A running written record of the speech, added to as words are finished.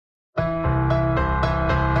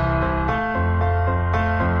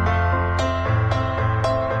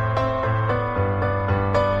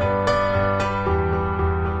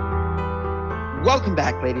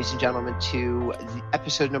back, ladies and gentlemen, to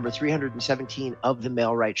episode number 317 of the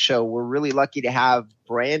Mail-Right Show. We're really lucky to have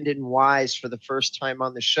Brandon Wise for the first time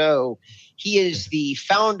on the show. He is the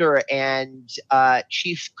founder and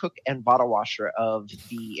chief cook and bottle washer of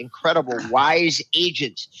the incredible Wise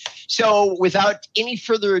Agent. So without any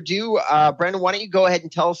further ado, Brandon, why don't you go ahead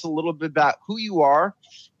and tell us a little bit about who you are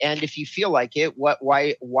and, if you feel like it,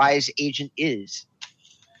 why Wise Agent is.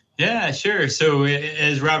 Yeah, sure. So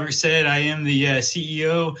as Robert said, I am the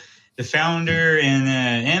CEO, the founder,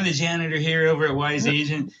 and the janitor here over at Wise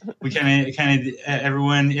Agent. We kind of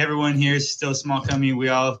everyone here is still a small company. We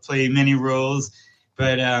all play many roles,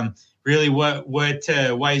 but really, what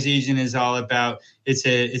Wise Agent is all about. It's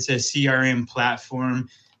a CRM platform.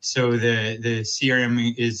 So the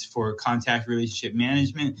CRM is for contact relationship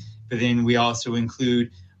management, but then we also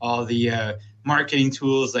include all the marketing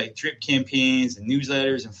tools like drip campaigns and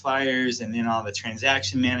newsletters and flyers, and then all the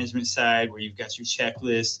transaction management side where you've got your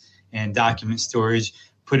checklist and document storage,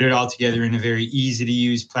 put it all together in a very easy to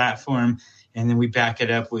use platform. And then we back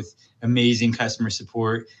it up with amazing customer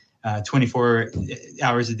support, 24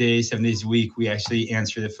 hours a day, 7 days a week. We actually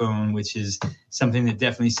answer the phone, which is something that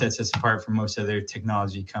definitely sets us apart from most other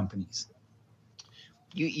technology companies.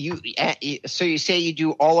 So you say you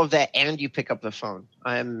do all of that and you pick up the phone.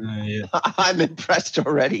 I'm impressed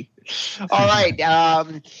already. All right.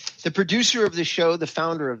 The producer of the show, the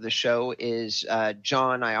founder of the show is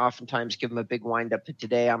John. I oftentimes give him a big wind up, but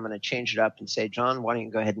today I'm going to change it up and say, John, why don't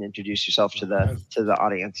you go ahead and introduce yourself to the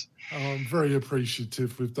audience? I'm very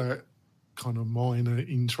appreciative with that kind of minor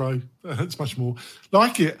intro. It's much more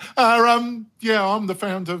like it. I'm the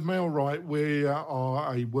founder of Mail-Right. We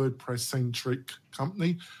are a WordPress-centric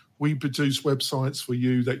company. We produce websites for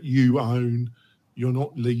you that you own, you're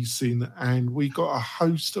not leasing, and we got a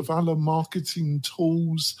host of other marketing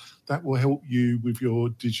tools that will help you with your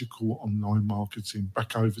digital online marketing.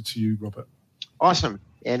 Back over to you, Robert. Awesome.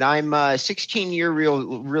 And I'm a 16-year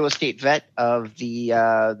real estate vet of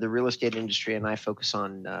the real estate industry, and I focus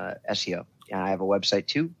on SEO. Yeah, I have a website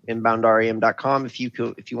too, inboundrem.com. If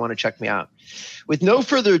you want to check me out. With no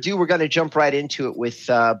further ado, we're going to jump right into it with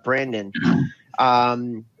Brandon.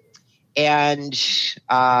 One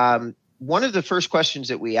of the first questions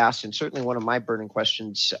that we asked, and certainly one of my burning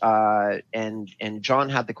questions, and John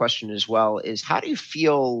had the question as well, is how do you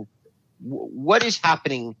feel? What is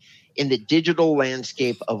happening in the digital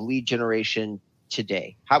landscape of lead generation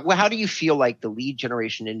today? How do you feel like the lead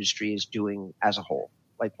generation industry is doing as a whole?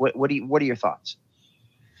 Like, what are your thoughts?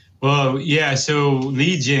 Well, yeah. So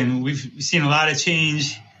lead gen, we've seen a lot of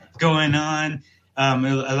change going on. A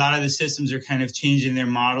lot of the systems are kind of changing their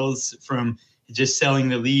models from just selling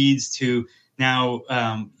the leads to now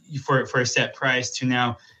for a set price to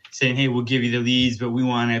now saying, hey, we'll give you the leads, but we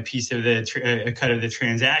want a piece of a cut of the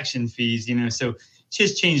transaction fees. So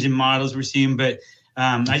just changing models we're seeing. But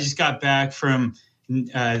I just got back from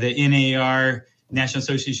the NAR, National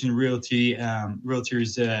Association of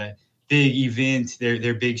Realtors big event,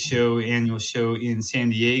 their big show, annual show in San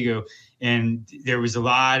Diego. And there was a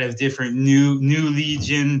lot of different new lead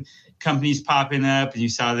gen companies popping up, and you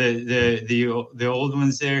saw the old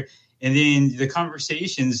ones there. And then the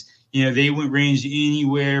conversations, they would range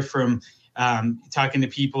anywhere from talking to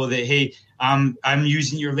people that, hey, I'm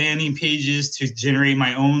using your landing pages to generate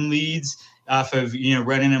my own leads off of,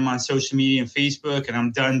 running them on social media and Facebook, and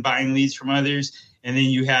I'm done buying leads from others. And then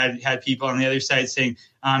you had people on the other side saying,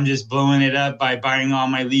 I'm just blowing it up by buying all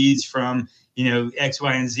my leads from, X,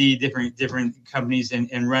 Y, and Z, different companies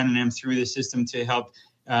and running them through the system to help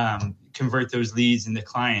convert those leads into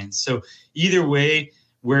clients. So either way,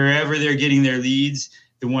 wherever they're getting their leads,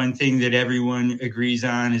 the one thing that everyone agrees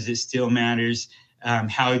on is it still matters.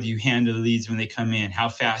 How do you handle the leads when they come in? How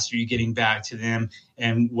fast are you getting back to them?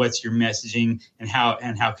 And what's your messaging? And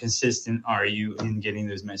how consistent are you in getting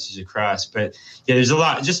those messages across? But yeah, there's a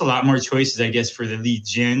lot more choices, I guess, for the lead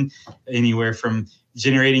gen, anywhere from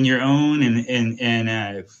generating your own and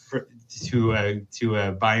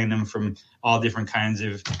to buying them from all different kinds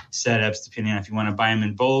of setups, depending on if you want to buy them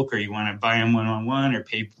in bulk or you want to buy them one-on-one or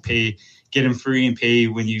pay, get them free and pay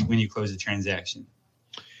when you close the transaction.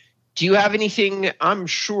 Do you have anything? I'm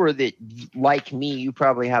sure that, like me, you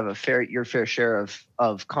probably have your fair share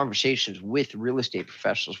of conversations with real estate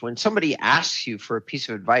professionals. When somebody asks you for a piece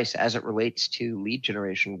of advice as it relates to lead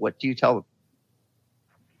generation, what do you tell them?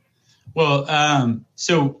 Well,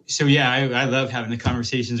 so yeah, I love having the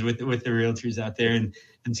conversations with the realtors out there, and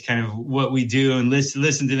it's kind of what we do, and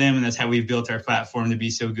listen to them, and that's how we've built our platform to be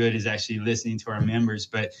so good, is actually listening to our members.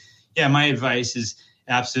 But yeah, my advice is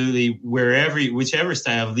absolutely whichever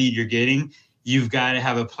style of lead you're getting, you've got to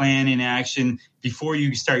have a plan in action before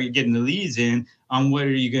you start getting the leads in on what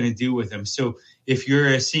are you going to do with them. So if you're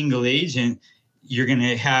a single agent, you're going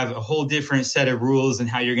to have a whole different set of rules and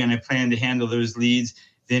how you're going to plan to handle those leads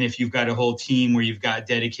than if you've got a whole team where you've got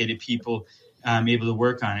dedicated people able to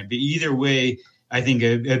work on it. But either way, I think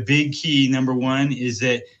a big key, number one, is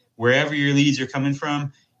that wherever your leads are coming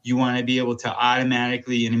from, you want to be able to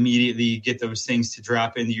automatically and immediately get those things to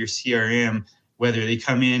drop into your CRM, whether they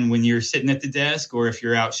come in when you're sitting at the desk or if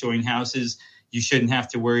you're out showing houses. You shouldn't have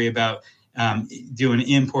to worry about doing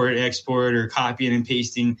import, export, or copying and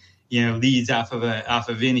pasting, leads off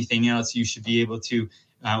of anything else. You should be able to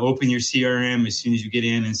open your CRM as soon as you get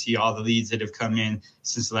in and see all the leads that have come in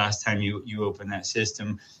since the last time you opened that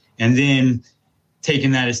system. And then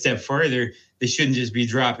taking that a step further, they shouldn't just be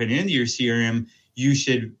dropping into your CRM. You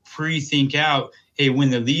should pre-think out, hey,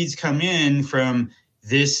 when the leads come in from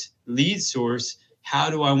this lead source,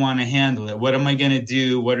 how do I want to handle it? What am I going to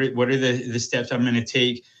do? What are the steps I'm going to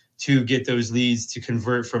take to get those leads to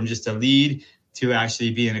convert from just a lead to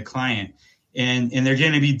actually being a client? And they're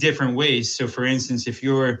going to be different ways. So, for instance, if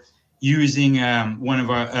you're using one of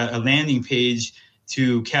a landing page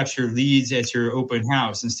to capture leads at your open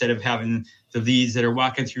house, instead of having the leads that are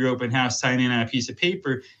walking through your open house sign in on a piece of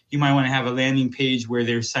paper, you might want to have a landing page where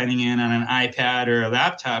they're signing in on an iPad or a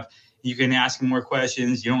laptop. You can ask them more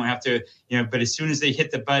questions. You don't have to, but as soon as they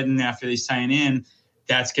hit the button after they sign in,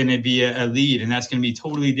 that's going to be a lead. And that's going to be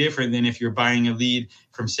totally different than if you're buying a lead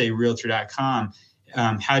from, say, Realtor.com.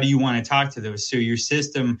 How do you want to talk to those? So your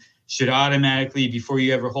system should automatically, before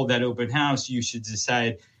you ever hold that open house, you should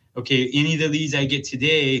decide, okay, any of the leads I get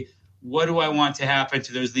today, what do I want to happen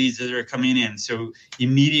to those leads that are coming in? So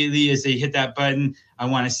immediately as they hit that button, I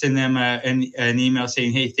want to send them an email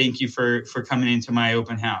saying, hey, thank you for coming into my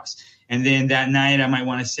open house. And then that night, I might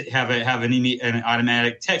want to have an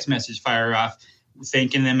automatic text message fire off,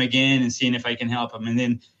 thanking them again and seeing if I can help them.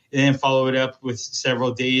 And then follow it up with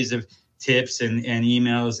several days of tips and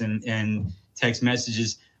emails and text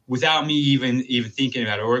messages without me even thinking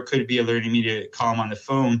about it. Or it could be alerting me to call them on the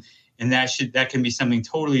phone. And that can be something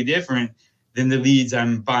totally different than the leads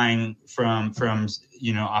I'm buying from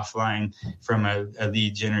offline from a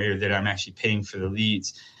lead generator that I'm actually paying for the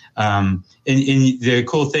leads. And the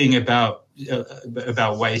cool thing about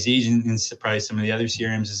Wise Agent and probably some of the other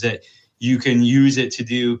CRMs is that you can use it to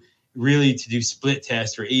do split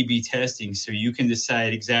test or A/B testing. So you can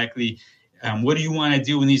decide exactly what do you want to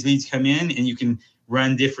do when these leads come in, and you can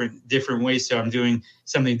run different ways. So I'm doing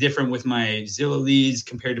something different with my Zillow leads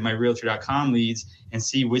compared to my Realtor.com leads, and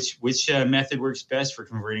see which method works best for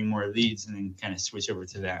converting more leads, and then kind of switch over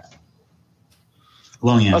to that.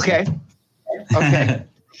 Long answer. Okay.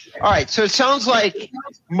 All right. So it sounds like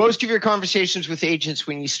most of your conversations with agents,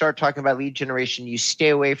 when you start talking about lead generation, you stay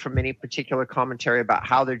away from any particular commentary about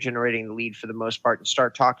how they're generating the lead for the most part, and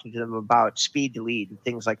start talking to them about speed to lead and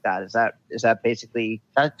things like that. Is that basically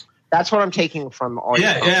that? That's what I'm taking from all.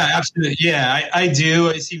 Yeah, absolutely. Yeah, I do.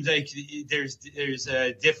 It seems like there's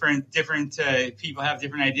different people have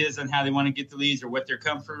different ideas on how they want to get the leads, or what they're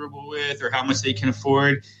comfortable with, or how much they can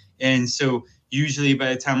afford. And so usually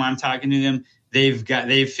by the time I'm talking to them, they've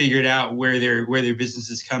figured out where their business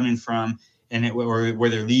is coming from, or where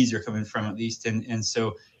their leads are coming from at least. And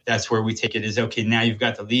so that's where we take it, is, okay, now you've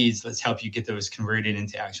got the leads. Let's help you get those converted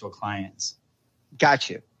into actual clients. Got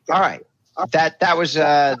you. All right. That was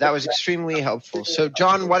extremely helpful. So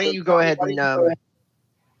John, why don't you go ahead and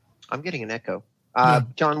I'm getting an echo.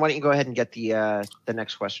 John, why don't you go ahead and get the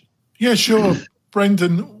next question? Yeah, sure.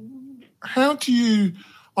 Brendan, how do you?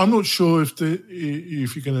 I'm not sure if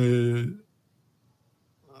you're going to.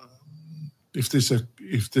 If this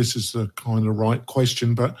is the kind of right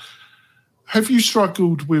question, but have you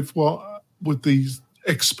struggled with these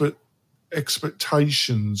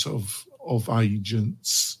expectations of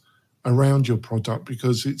agents around your product?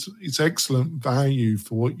 Because it's excellent value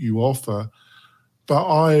for what you offer, but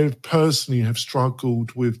I personally have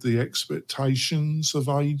struggled with the expectations of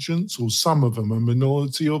agents, or some of them, a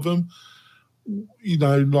minority of them.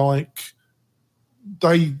 Like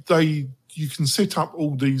you can set up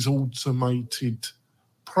all these automated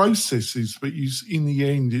processes, but in the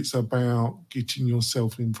end, it's about getting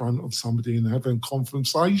yourself in front of somebody and having a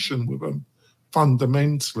conversation with them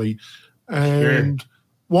fundamentally. And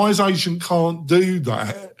Wise Agent can't do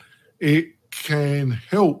that. It can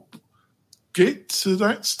help get to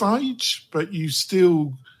that stage, but you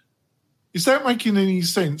still... Is that making any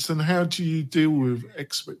sense? And how do you deal with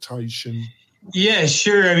expectation? Yeah,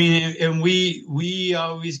 sure. I mean, and we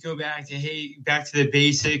always go back to the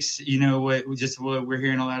basics. What we're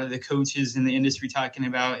hearing a lot of the coaches in the industry talking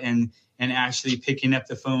about, and and actually picking up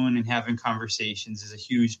the phone and having conversations is a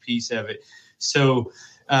huge piece of it. So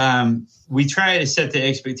we try to set the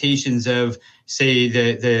expectations of, say,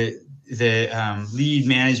 the lead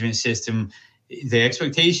management system. The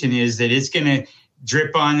expectation is that it's going to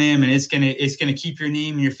drip on them, and it's going to keep your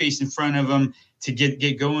name and your face in front of them to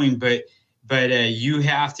get going. But you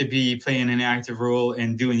have to be playing an active role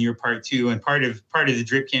and doing your part too. And part of the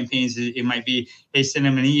drip campaigns, it might be, hey, send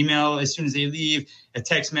them an email as soon as they leave, a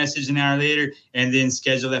text message an hour later, and then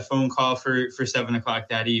schedule that phone call for 7:00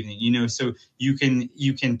 that evening. So you can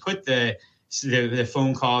put the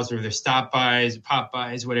phone calls or the stop bys, pop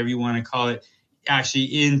bys, whatever you want to call it, actually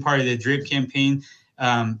in part of the drip campaign.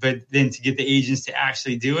 But then to get the agents to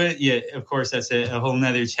actually do it, yeah, of course, that's a whole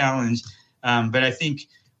nother challenge. But I think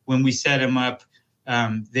when we set them up,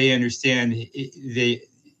 they understand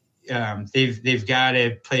they've got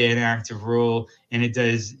to play an active role, and it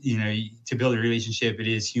does, to build a relationship, it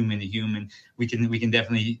is human to human. We can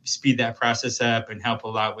definitely speed that process up and help a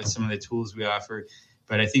lot with some of the tools we offer.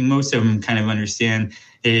 But I think most of them kind of understand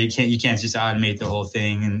you can't just automate the whole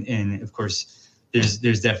thing. And of course,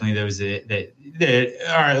 there's definitely those that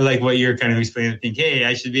are like what you're kind of explaining, think, hey,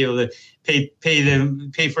 I should be able to pay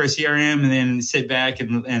for a CRM and then sit back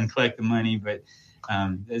and collect the money, but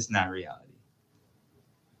that's not reality.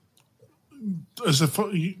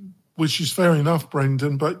 Which is fair enough,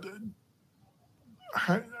 Brendan. But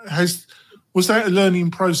was that a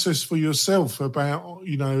learning process for yourself about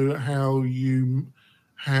how you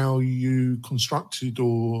constructed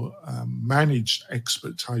or managed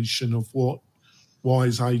expectation of what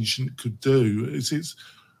Wise Agent could do?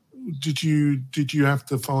 Did you have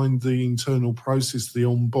to find the internal process, the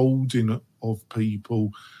onboarding of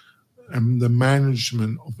people, and the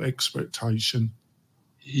management of expectation?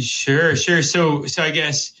 Sure. So I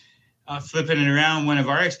guess flipping it around, one of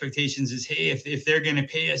our expectations is, hey, if they're going to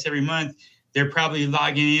pay us every month, they're probably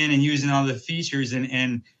logging in and using all the features,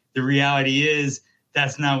 and the reality is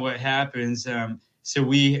that's not what happens. So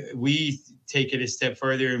we take it a step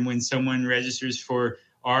further, and when someone registers for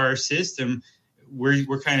our system,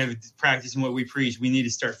 we're kind of practicing what we preach. We need to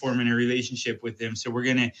start forming a relationship with them. So we're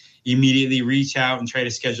going to immediately reach out and try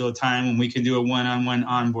to schedule a time when we can do a one-on-one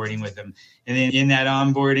onboarding with them. And then in that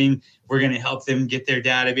onboarding, we're going to help them get their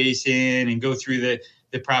database in and go through the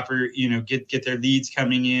proper, get their leads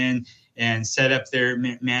coming in and set up their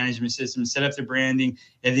management system, set up their branding,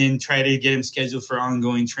 and then try to get them scheduled for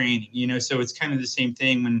ongoing training. So it's kind of the same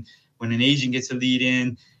thing when an agent gets a lead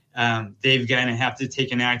in, they've got to have to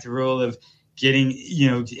take an active role of getting,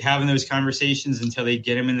 having those conversations until they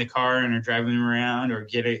get them in the car and are driving them around, or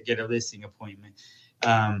get a listing appointment.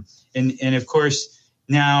 And of course,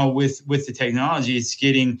 now with the technology, it's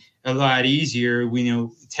getting a lot easier. We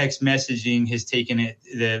know text messaging has taken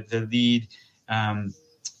the lead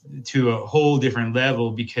to a whole different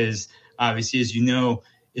level, because obviously, as you know,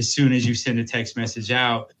 as soon as you send a text message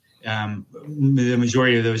out, the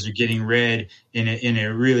majority of those are getting read in a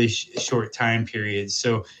really short time period.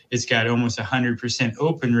 So it's got almost 100%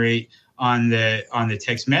 open rate on the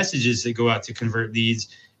text messages that go out to convert leads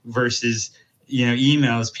versus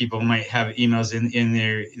emails. People might have emails in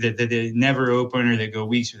there that they never open, or that go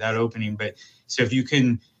weeks without opening. But so if you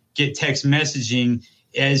can get text messaging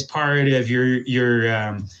as part of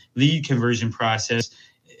your lead conversion process,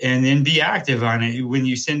 and then be active on it when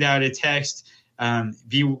you send out a text.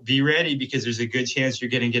 Be ready, because there's a good chance you're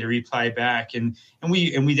going to get a reply back. And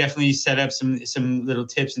we definitely set up some little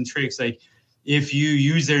tips and tricks. Like if you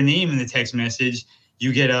use their name in the text message,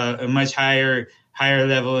 you get a much higher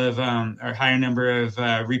level of or higher number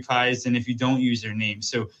of replies than if you don't use their name.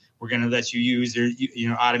 So we're going to let you use their,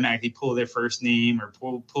 automatically pull their first name or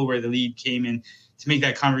pull where the lead came in to make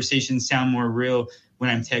that conversation sound more real when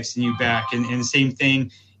I'm texting you back. And the same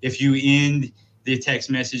thing if you end the text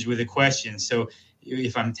message with a question. So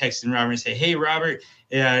if I'm texting Robert and say, hey, Robert,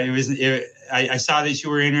 I saw that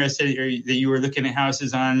you were interested, or that you were looking at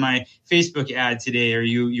houses on my Facebook ad today, or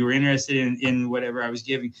you were interested in whatever I was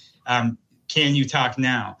giving. Can you talk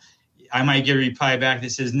now? I might get a reply back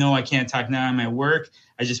that says, no, I can't talk now. I'm at work.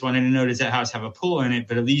 I just wanted to know, does that house have a pool in it?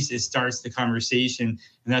 But at least it starts the conversation.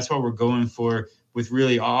 And that's what we're going for with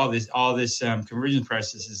really all this conversion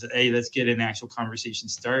process is, hey, let's get an actual conversation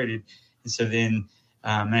started. And so then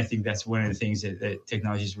I think that's one of the things that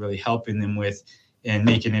technology is really helping them with and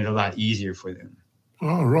making it a lot easier for them.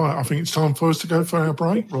 All right. I think it's time for us to go for our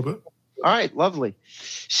break, Robert. All right, lovely.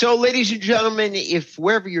 So, ladies and gentlemen, if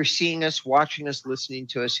wherever you're seeing us, watching us, listening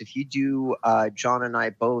to us, if you do John and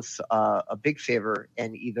I both a big favor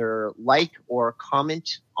and either like or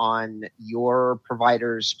comment on your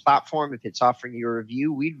provider's platform, if it's offering you a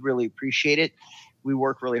review, we'd really appreciate it. We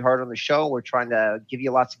work really hard on the show. We're trying to give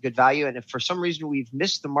you lots of good value. And if for some reason we've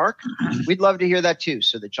missed the mark, we'd love to hear that too,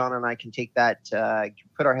 so that John and I can take that,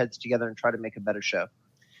 put our heads together and try to make a better show.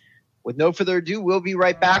 With no further ado, we'll be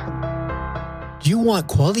right back. Do you want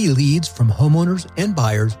quality leads from homeowners and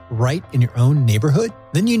buyers right in your own neighborhood?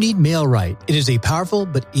 Then you need MailRight. It is a powerful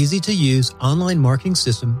but easy-to-use online marketing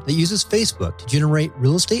system that uses Facebook to generate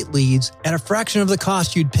real estate leads at a fraction of the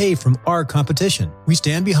cost you'd pay from our competition. We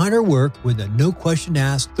stand behind our work with a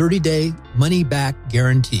no-question-asked 30-day money-back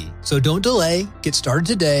guarantee. So don't delay. Get started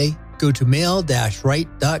today. Go to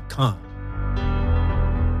mail-right.com.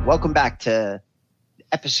 Welcome back to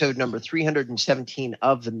episode number 317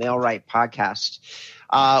 of the MailRight podcast.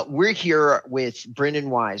 We're here with Brendan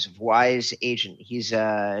Wise of Wise Agent. He's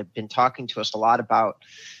been talking to us a lot about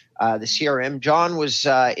the CRM. John was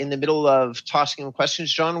in the middle of tossing him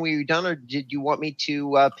questions. John, were you done, or did you want me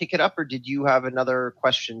to pick it up, or did you have another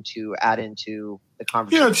question to add into the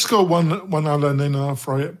conversation? Yeah, I've just got one other, and then I'll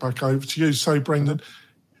throw it back over to you. So, Brendan,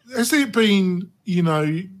 has it been,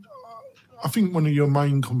 I think one of your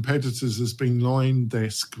main competitors has been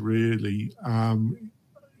LionDesk, really,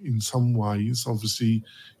 in some ways. Obviously,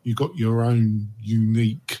 you got your own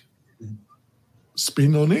unique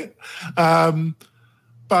spin on it.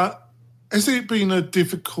 But has it been a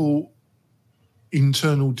difficult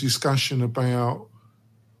internal discussion about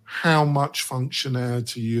how much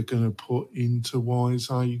functionality you're going to put into Wise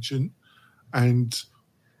Agent and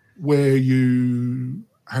where you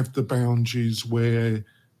have the boundaries where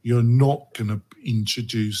you're not going to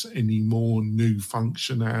introduce any more new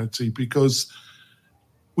functionality? Because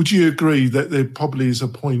would you agree that there probably is a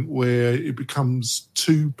point where it becomes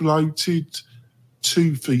too bloated,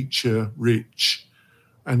 too feature-rich,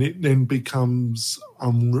 and it then becomes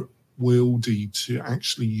unwieldy to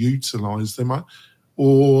actually utilise them?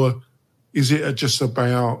 Or is it just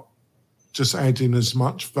about just adding as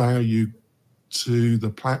much value to the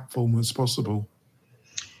platform as possible?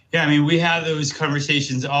 Yeah, I mean, we have those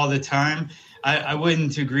conversations all the time. I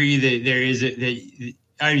wouldn't agree that there is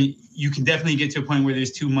you can definitely get to a point where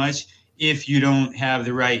there's too much if you don't have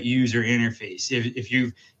the right user interface. If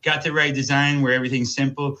you've got the right design where everything's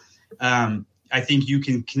simple, I think you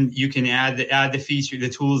can add the feature, the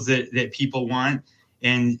tools that people want.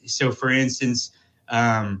 And so, for instance,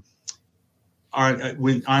 on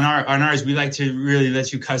ours, we like to really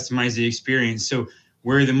let you customize the experience. So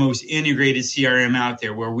we're the most integrated CRM out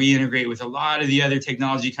there, where we integrate with a lot of the other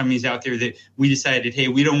technology companies out there that we decided, hey,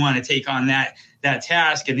 we don't want to take on that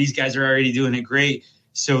task, and these guys are already doing it great.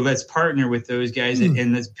 So let's partner with those guys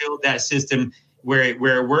and let's build that system where it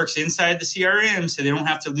works inside the CRM, so they don't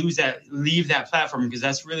have to leave that platform, because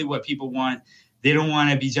that's really what people want. They don't want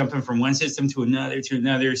to be jumping from one system to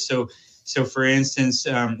another. So for instance,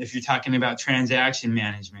 if you're talking about transaction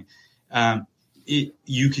management,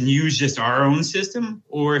 you can use just our own system,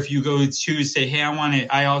 or if you go to say, hey,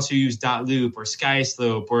 I also use .loop or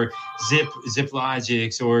SkySlope or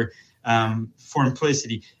ZipLogix or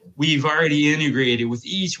Formplicity. We've already integrated with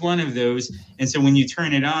each one of those, and so when you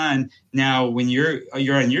turn it on, now when you're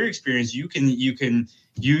on your experience, you can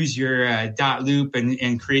use your .loop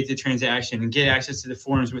and create the transaction and get access to the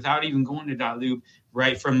forms without even going to .loop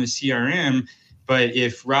right from the CRM. But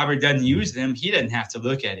if Robert doesn't use them, he doesn't have to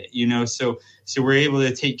look at it, So we're able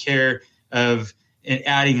to take care of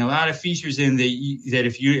adding a lot of features in that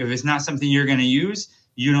if it's not something you're going to use,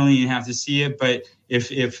 you don't even have to see it. But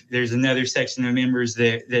if there's another section of members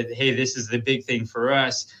that hey, this is the big thing for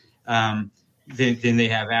us, then they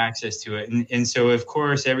have access to it. And so, of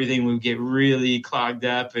course, everything will get really clogged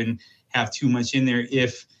up and have too much in there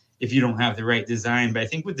if you don't have the right design. But I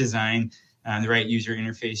think with design, the right user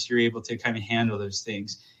interface, you're able to kind of handle those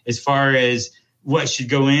things. As far as what should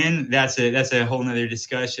go in, that's a whole nother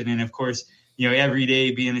discussion. And of course, every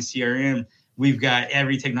day being a CRM, we've got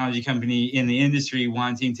every technology company in the industry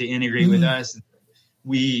wanting to integrate with us.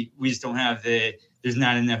 We just don't have there's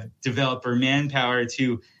not enough developer manpower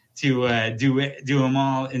to do them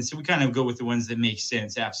all. And so we kind of go with the ones that make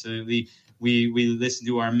sense. Absolutely. We listen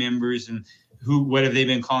to our members and what have they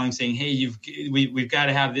been calling, saying, hey, we've got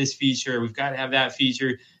to have this feature, we've got to have that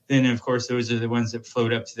feature. Then, of course, those are the ones that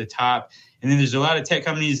float up to the top. And then there's a lot of tech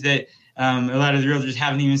companies that a lot of the realtors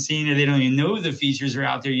haven't even seen, or they don't even know the features are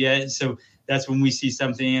out there yet. So that's when we see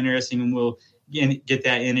something interesting and we'll get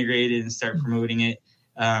that integrated and start promoting it.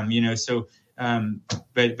 But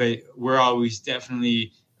we're always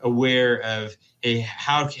definitely aware of, hey,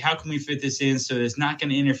 how can we fit this in so that it's not going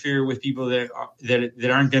to interfere with people that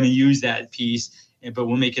aren't going to use that piece, but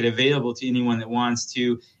we'll make it available to anyone that wants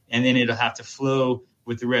to, and then it'll have to flow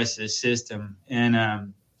with the rest of the system.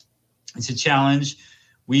 And it's a challenge.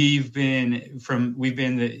 we've been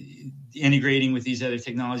integrating with these other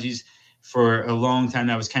technologies for a long time.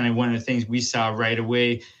 That was kind of one of the things we saw right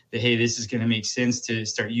away, that, hey, this is going to make sense to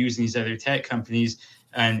start using these other tech companies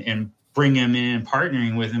and bring them in and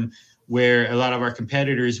partnering with them, where a lot of our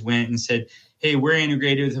competitors went and said, hey, we're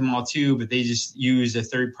integrated with them all too, but they just use a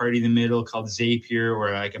third party in the middle called Zapier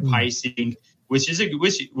or like a PySync,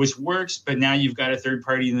 which works, but now you've got a third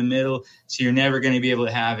party in the middle, so you're never going to be able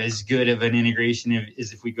to have as good of an integration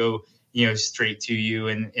as if we go, straight to you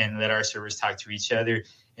and let our servers talk to each other.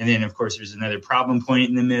 And then, of course, there's another problem point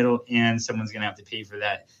in the middle, and someone's going to have to pay for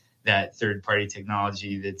that third party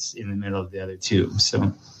technology that's in the middle of the other two.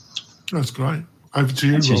 So that's great. Over to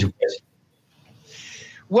you, Rob.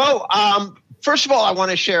 Well, first of all, I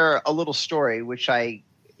want to share a little story,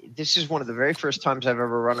 this is one of the very first times I've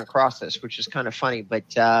ever run across this, which is kind of funny.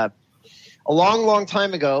 But a long, long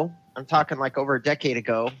time ago, I'm talking like over a decade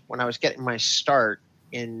ago, when I was getting my start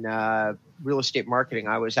in real estate marketing,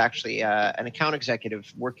 I was actually an account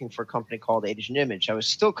executive working for a company called Agent Image. I was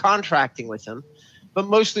still contracting with them, but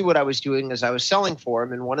mostly what I was doing is I was selling for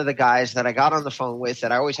them. And one of the guys that I got on the phone with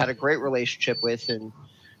that I always had a great relationship with, and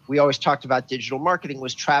we always talked about digital marketing,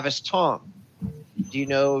 was Travis Tom. Do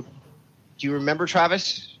you remember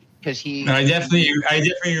Travis? Because I definitely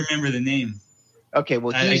remember the name. Okay,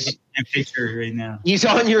 well, I can't picture it right now. He's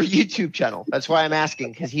on your YouTube channel. That's why I'm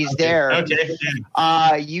asking, because he's there. Okay.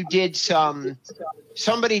 You did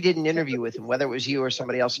somebody did an interview with him, whether it was you or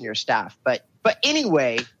somebody else in your staff. But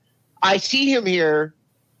anyway, I see him here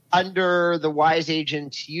under the Wise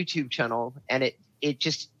Agent YouTube channel, and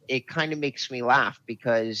it kind of makes me laugh,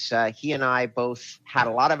 because he and I both had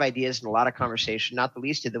a lot of ideas and a lot of conversation. Not the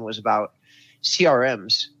least of them was about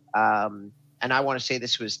CRMs. And I want to say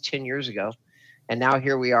this was 10 years ago. And now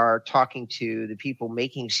here we are talking to the people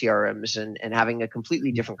making CRMs and having a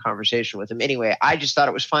completely different conversation with them. Anyway, I just thought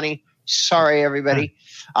it was funny. Sorry, everybody.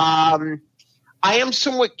 I am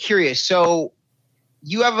somewhat curious. So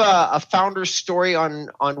you have a founder story on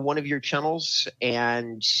one of your channels,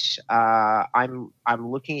 and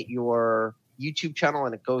I'm looking at your YouTube channel,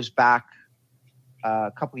 and it goes back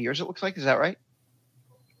a couple of years, it looks like. Is that right?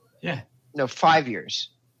 Yeah. No, 5 years.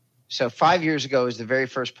 So 5 years ago is the very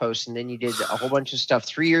first post, and then you did a whole bunch of stuff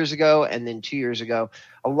 3 years ago, and then 2 years ago.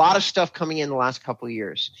 A lot of stuff coming in the last couple of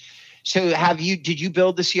years. So did you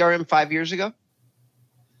build the CRM 5 years ago?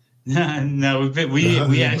 No,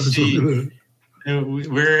 we actually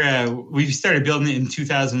we started building it in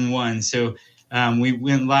 2001. So we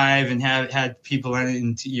went live and had people on it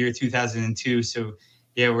in year 2002. So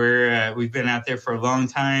yeah, we've been out there for a long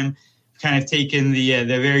time. Kind of taken the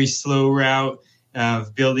very slow route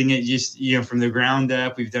of building it just from the ground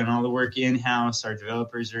up. We've done all the work in-house. Our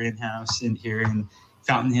developers are in-house in here in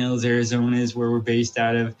Fountain Hills, Arizona is where we're based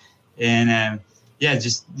out of. And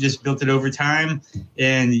just built it over time.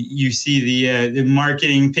 And you see the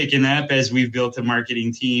marketing picking up as we've built a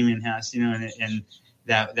marketing team in-house, and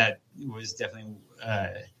that was definitely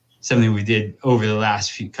something we did over the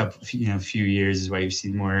last few years, is why you've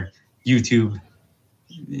seen more YouTube.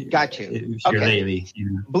 Got you. Okay. Lately,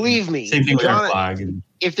 Believe me, same thing with John, our blog.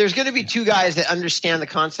 If there's going to be two guys that understand the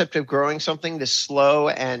concept of growing something the slow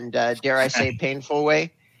and dare I say painful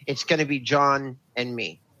way, it's going to be John and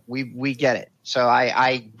me. We get it. So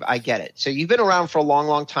I get it. So you've been around for a long,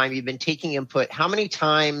 long time. You've been taking input. How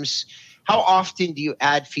often do you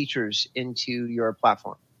add features into your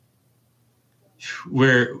platform?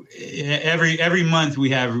 Where every month we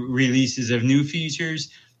have releases of new features,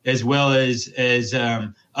 as well as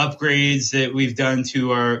upgrades that we've done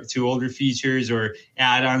to older features or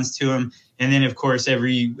add-ons to them. And then, of course,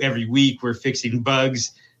 every week we're fixing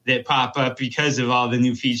bugs that pop up because of all the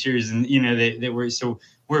new features, and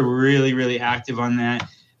we're really, really active on that.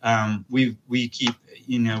 We keep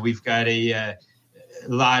we've got a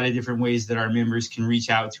lot of different ways that our members can reach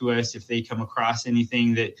out to us if they come across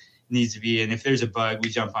anything that needs to be, and if there's a bug, we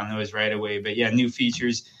jump on those right away. But yeah, new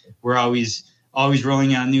features, we're always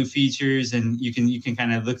rolling out new features, and you can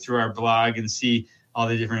kind of look through our blog and see all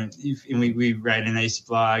the different, and we write a nice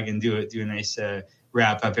blog and do a nice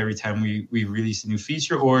wrap up every time we release a new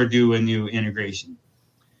feature or do a new integration.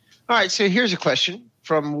 All right, so here's a question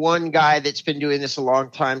from one guy that's been doing this a long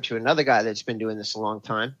time to another guy that's been doing this a long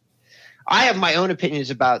time. I have my own opinions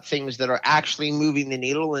about things that are actually moving the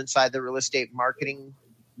needle inside the real estate marketing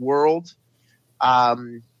world.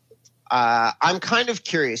 I'm kind of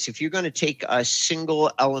curious if you're going to take a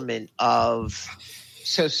single element of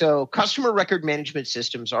so customer record management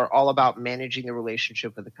systems are all about managing the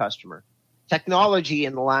relationship with the customer. Technology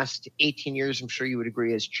in the last 18 years, I'm sure you would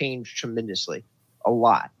agree, has changed tremendously, a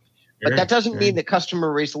lot. But that doesn't mean that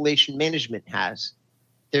customer relation management has.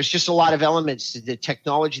 there's just a lot of elements. The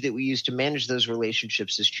technology that we use to manage those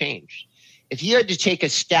relationships has changed. If you had to take a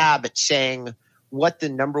stab at saying what the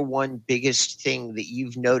number one biggest thing that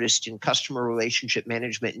you've noticed in customer relationship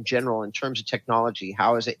management in general in terms of technology,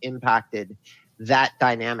 how has it impacted that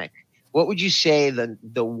dynamic? What would you say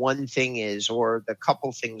the one thing is, or the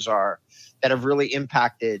couple things are, that have really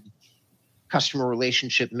impacted customer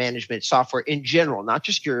relationship management software in general, not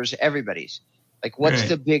just yours, everybody's? Like, what's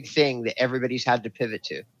the big thing that everybody's had to pivot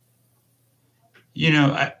to?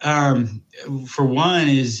 For one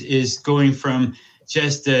is going from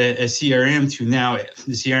just a CRM to now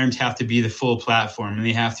the CRMs have to be the full platform, and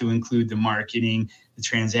they have to include the marketing, the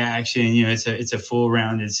transaction. It's a full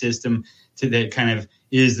rounded system that kind of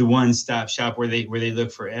is the one-stop shop where they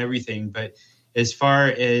look for everything. But as far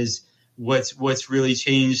as what's really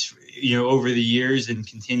changed, over the years and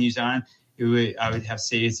continues on, I would have to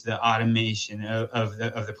say it's the automation of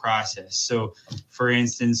the process. So, for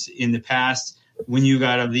instance, in the past, when you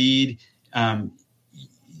got a lead,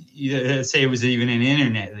 let's say it was even an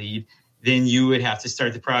internet lead, then you would have to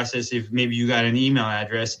start the process. If maybe you got an email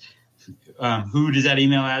address, who does that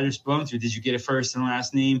email address belong to? Did you get a first and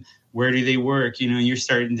last name? Where do they work? You're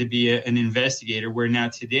starting to be an investigator. Where now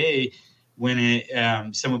today, when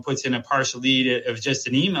someone puts in a partial lead of just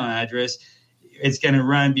an email address, it's going to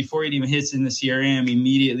run before it even hits in the CRM.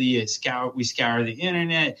 Immediately, we scour the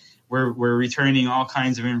internet. We're returning all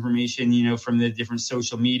kinds of information, from the different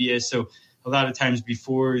social media. So a lot of times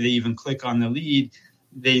before they even click on the lead,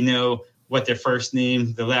 they know what their first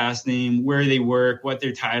name, the last name, where they work, what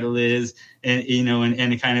their title is, and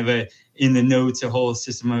and kind of in the notes, a whole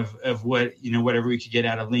system of what, whatever we could get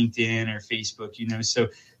out of LinkedIn or Facebook, so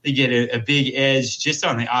they get a big edge just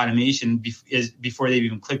on the automation before they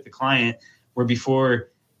even click the client, where before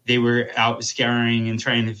they were out scouring and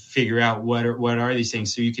trying to figure out what are these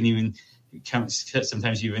things. So you can even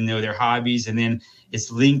sometimes you even know their hobbies, and then it's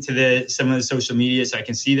linked to some of the social media, so I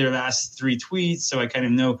can see their last 3 tweets, so I kind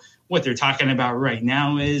of know what they're talking about right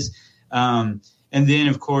now is. And then,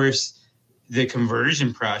 of course, the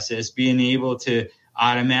conversion process, being able to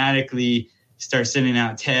automatically start sending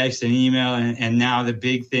out text and email. And now the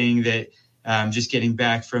big thing that just getting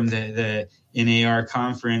back from the NAR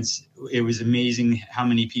conference, it was amazing how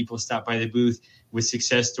many people stopped by the booth with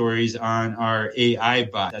success stories on our AI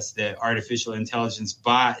bot. That's the artificial intelligence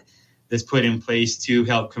bot that's put in place to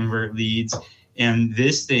help convert leads. And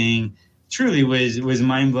this thing truly was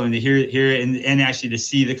mind-blowing to hear it and actually to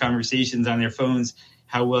see the conversations on their phones,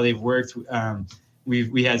 how well they've worked.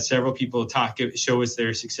 We had several people show us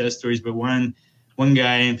their success stories, but one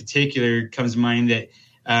guy in particular comes to mind that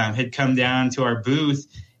had come down to our booth,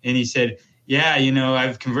 and he said, yeah,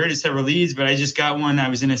 I've converted several leads, but I just got one. I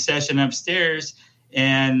was in a session upstairs,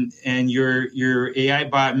 and your AI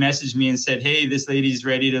bot messaged me and said, hey, this lady's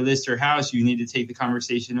ready to list her house. You need to take the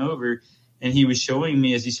conversation over. And he was showing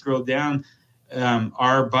me as he scrolled down,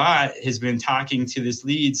 our bot has been talking to this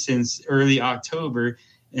lead since early October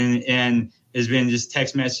and has been just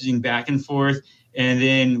text messaging back and forth. And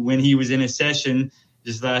then when he was in a session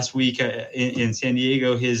just last week in San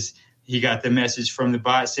Diego, he got the message from the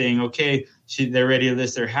bot saying, okay, they're ready to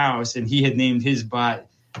list their house. And he had named his bot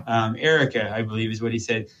Erica, I believe is what he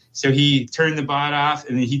said. So he turned the bot off,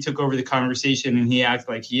 and then he took over the conversation, and he acted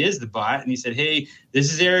like he is the bot. And he said, hey,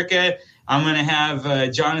 this is Erica. I'm going to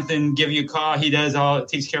have Jonathan give you a call. He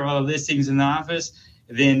takes care of all the listings in the office.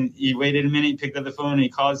 And then he waited a minute, picked up the phone, and he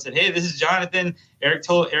called and said, hey, this is Jonathan.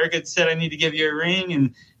 Erica said I need to give you a ring.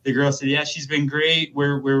 And the girl said, yeah, she's been great.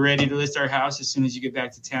 We're ready to list our house as soon as you get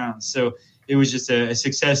back to town. So it was just a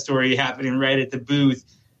success story happening right at the booth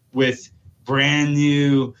with brand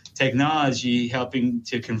new technology helping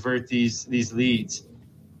to convert these leads.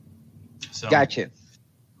 So gotcha.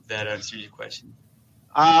 That answers your question.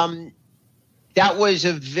 That was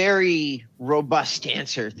a very robust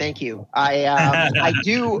answer. Thank you. I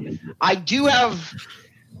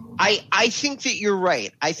think that you're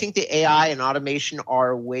right. I think that AI and automation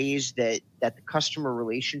are ways that the customer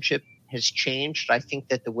relationship has changed. I think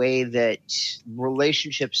that the way that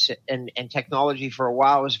relationships and technology for a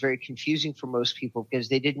while was very confusing for most people because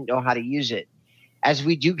they didn't know how to use it. As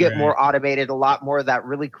we do get more automated, a lot more of that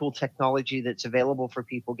really cool technology that's available for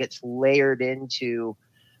people gets layered into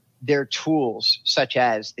their tools, such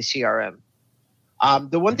as the CRM.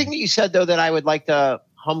 The one thing that you said, though, that I would like to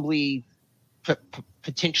humbly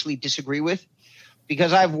potentially disagree with,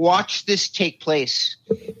 because I've watched this take place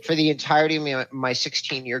for the entirety of my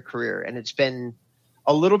 16-year career, and it's been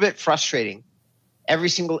a little bit frustrating. Every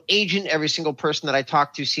single agent, every single person that I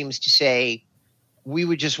talk to seems to say, we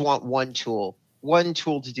would just want one tool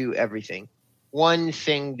to do everything, one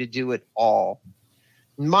thing to do it all.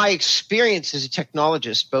 my experience as a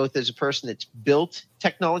technologist, both as a person that's built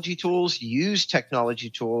technology tools, used technology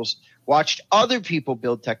tools, watched other people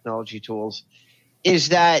build technology tools, is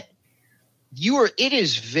that it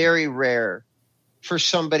is very rare for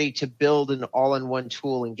somebody to build an all-in-one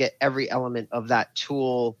tool and get every element of that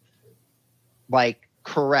tool like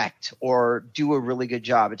correct or do a really good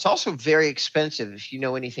job. It's also very expensive if you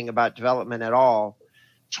know anything about development at all,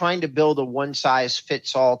 trying to build a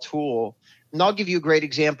one-size-fits-all tool. And I'll give you a great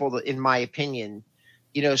example that, in my opinion,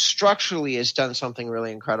 Structurally has done something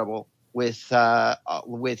really incredible with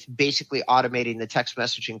basically automating the text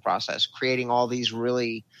messaging process, creating all these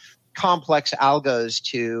really complex algos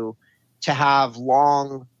to have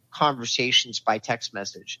long conversations by text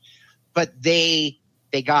message. But they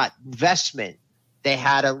got investment. They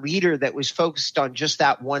had a leader that was focused on just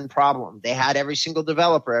that one problem. They had every single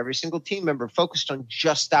developer, every single team member focused on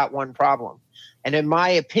just that one problem. And in my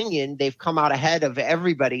opinion, they've come out ahead of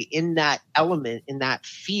everybody in that element, in that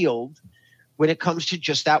field, when it comes to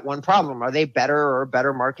just that one problem. Are they better or a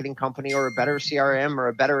better marketing company or a better CRM or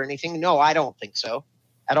a better anything? No, I don't think so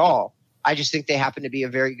at all. I just think they happen to be a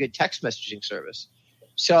very good text messaging service.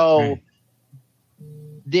 So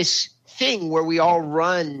this thing where we all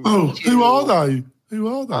run. Oh, who are they? Who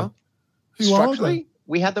are they? Huh? Who are they?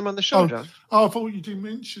 We had them on the show, John. Oh, I thought you didn't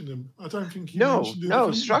mention them. I don't think you mentioned them.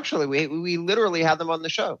 No, structurally, we literally had them on the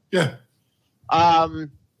show. Yeah.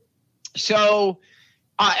 So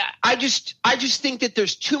I just think that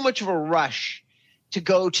there's too much of a rush to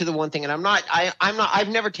go to the one thing. And I've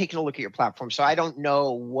never taken a look at your platform, so I don't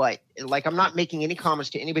know I'm not making any comments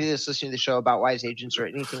to anybody that's listening to the show about Wise Agents or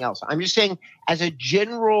anything else. I'm just saying as a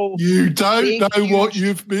general. You don't know what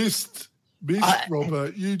you've missed.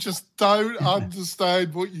 Robert, you just don't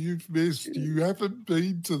understand what you've missed. You haven't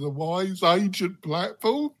been to the Wise Agent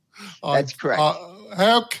platform. That's correct.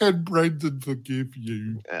 How can Brendan forgive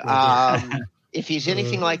you? If he's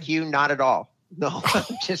anything like you, not at all. No, I'm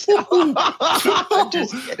just kidding.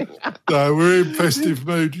 No, we're in festive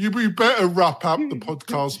mood. You better wrap up the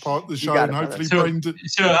podcast part of the show, and hopefully Brendan.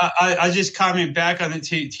 So I'll just comment back on it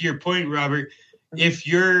to your point, Robert. If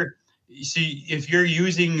you're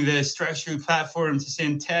using the Structure platform to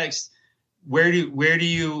send text, where do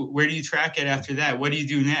you track it after that? What do you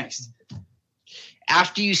do next?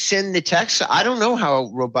 After you send the text, I don't know how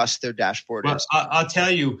robust their dashboard is. I'll tell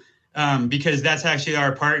you, because that's actually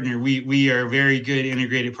our partner. We are very good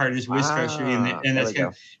integrated partners with Structure, and that's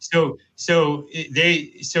good. So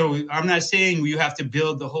I'm not saying you have to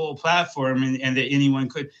build the whole platform and that anyone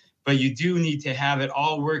could, but you do need to have it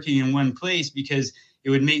all working in one place, because it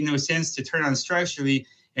would make no sense to turn on Structurally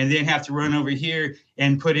and then have to run over here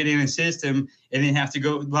and put it in a system and then have to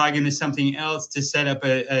go log into something else to set up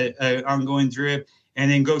a ongoing drip, and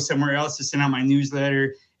then go somewhere else to send out my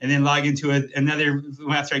newsletter, and then log into another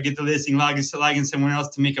after I get the listing, log in somewhere else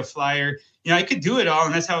to make a flyer. I could do it all,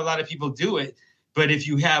 and that's how a lot of people do it. But if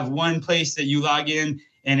you have one place that you log in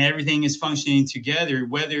and everything is functioning together,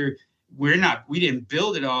 whether we didn't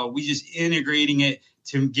build it all, we just integrating it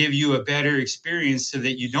to give you a better experience so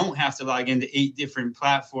that you don't have to log into 8 different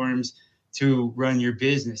platforms to run your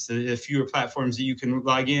business. So there are fewer platforms that you can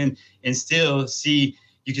log in and still see.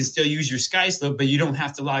 You can still use your SkySlope, but you don't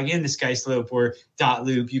have to log into SkySlope or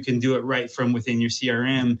Dotloop. You can do it right from within your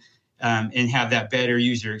CRM and have that better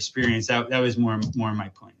user experience. That was more my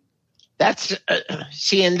point. That's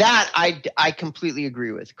and that I completely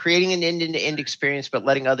agree with. Creating an end-to-end experience, but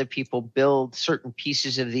letting other people build certain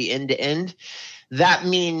pieces of the end-to-end. That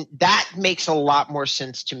makes a lot more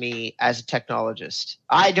sense to me as a technologist.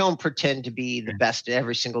 I don't pretend to be the best at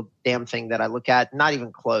every single damn thing that I look at, not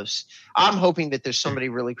even close. I'm hoping that there's somebody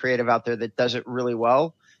really creative out there that does it really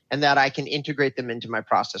well, and that I can integrate them into my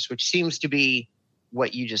process, which seems to be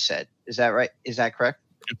what you just said. Is that right? Is that correct?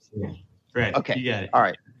 Absolutely. Right. Okay. You got it. All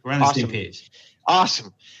right. We're on the same page.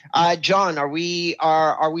 Awesome. John, are we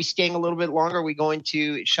staying a little bit longer? Are we going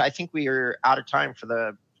to? I think we are out of time for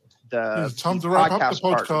the. It's time to wrap up the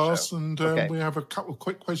podcast, and okay. We have a couple of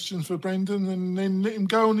quick questions for Brendan, and then let him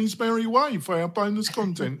go on his merry way for our bonus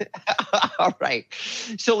content. All right.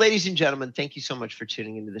 So, ladies and gentlemen, thank you so much for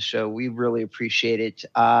tuning into the show. We really appreciate it.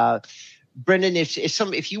 Brendan,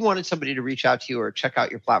 if you wanted somebody to reach out to you or check out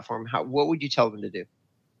your platform, what would you tell them to do?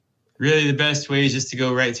 Really, the best way is just to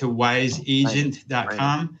go right to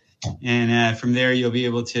wiseagent.com, and from there you'll be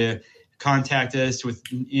able to contact us with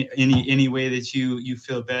any way that you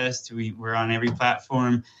feel best. We're on every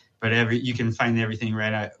platform, but you can find everything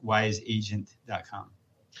right at wiseagent.com.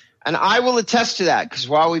 And I will attest to that because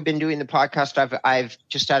while we've been doing the podcast, I've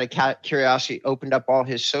just out of curiosity opened up all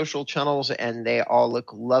his social channels, and they all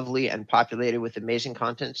look lovely and populated with amazing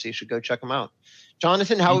content. So you should go check them out.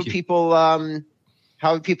 Jonathan, how would people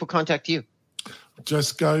contact you?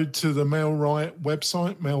 Just go to the MailRight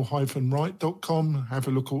website, mail-right.com. Have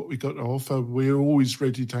a look at what we got to offer. We're always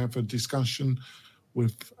ready to have a discussion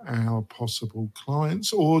with our possible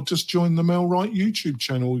clients, or just join the MailRight YouTube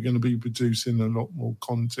channel. We're going to be producing a lot more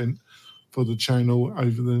content for the channel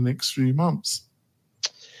over the next few months.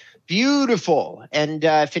 Beautiful. And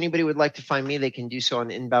if anybody would like to find me, they can do so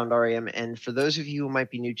on Inbound REM. And for those of you who might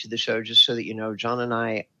be new to the show, just so that you know, John and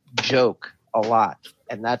I joke a lot,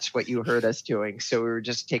 and that's what you heard us doing. So we were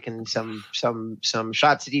just taking some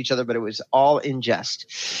shots at each other, but it was all in jest.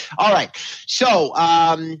 All right. So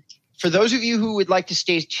for those of you who would like to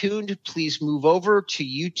stay tuned, please move over to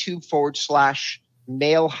YouTube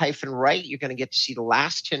 /mail-right. You're going to get to see the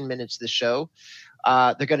last 10 minutes of the show.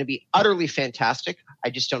 They're going to be utterly fantastic. I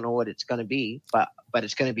just don't know what it's going to be, but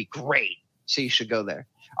it's going to be great. So you should go there.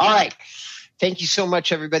 All right. Thank you so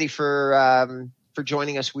much, everybody, for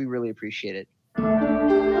joining us. We really appreciate it.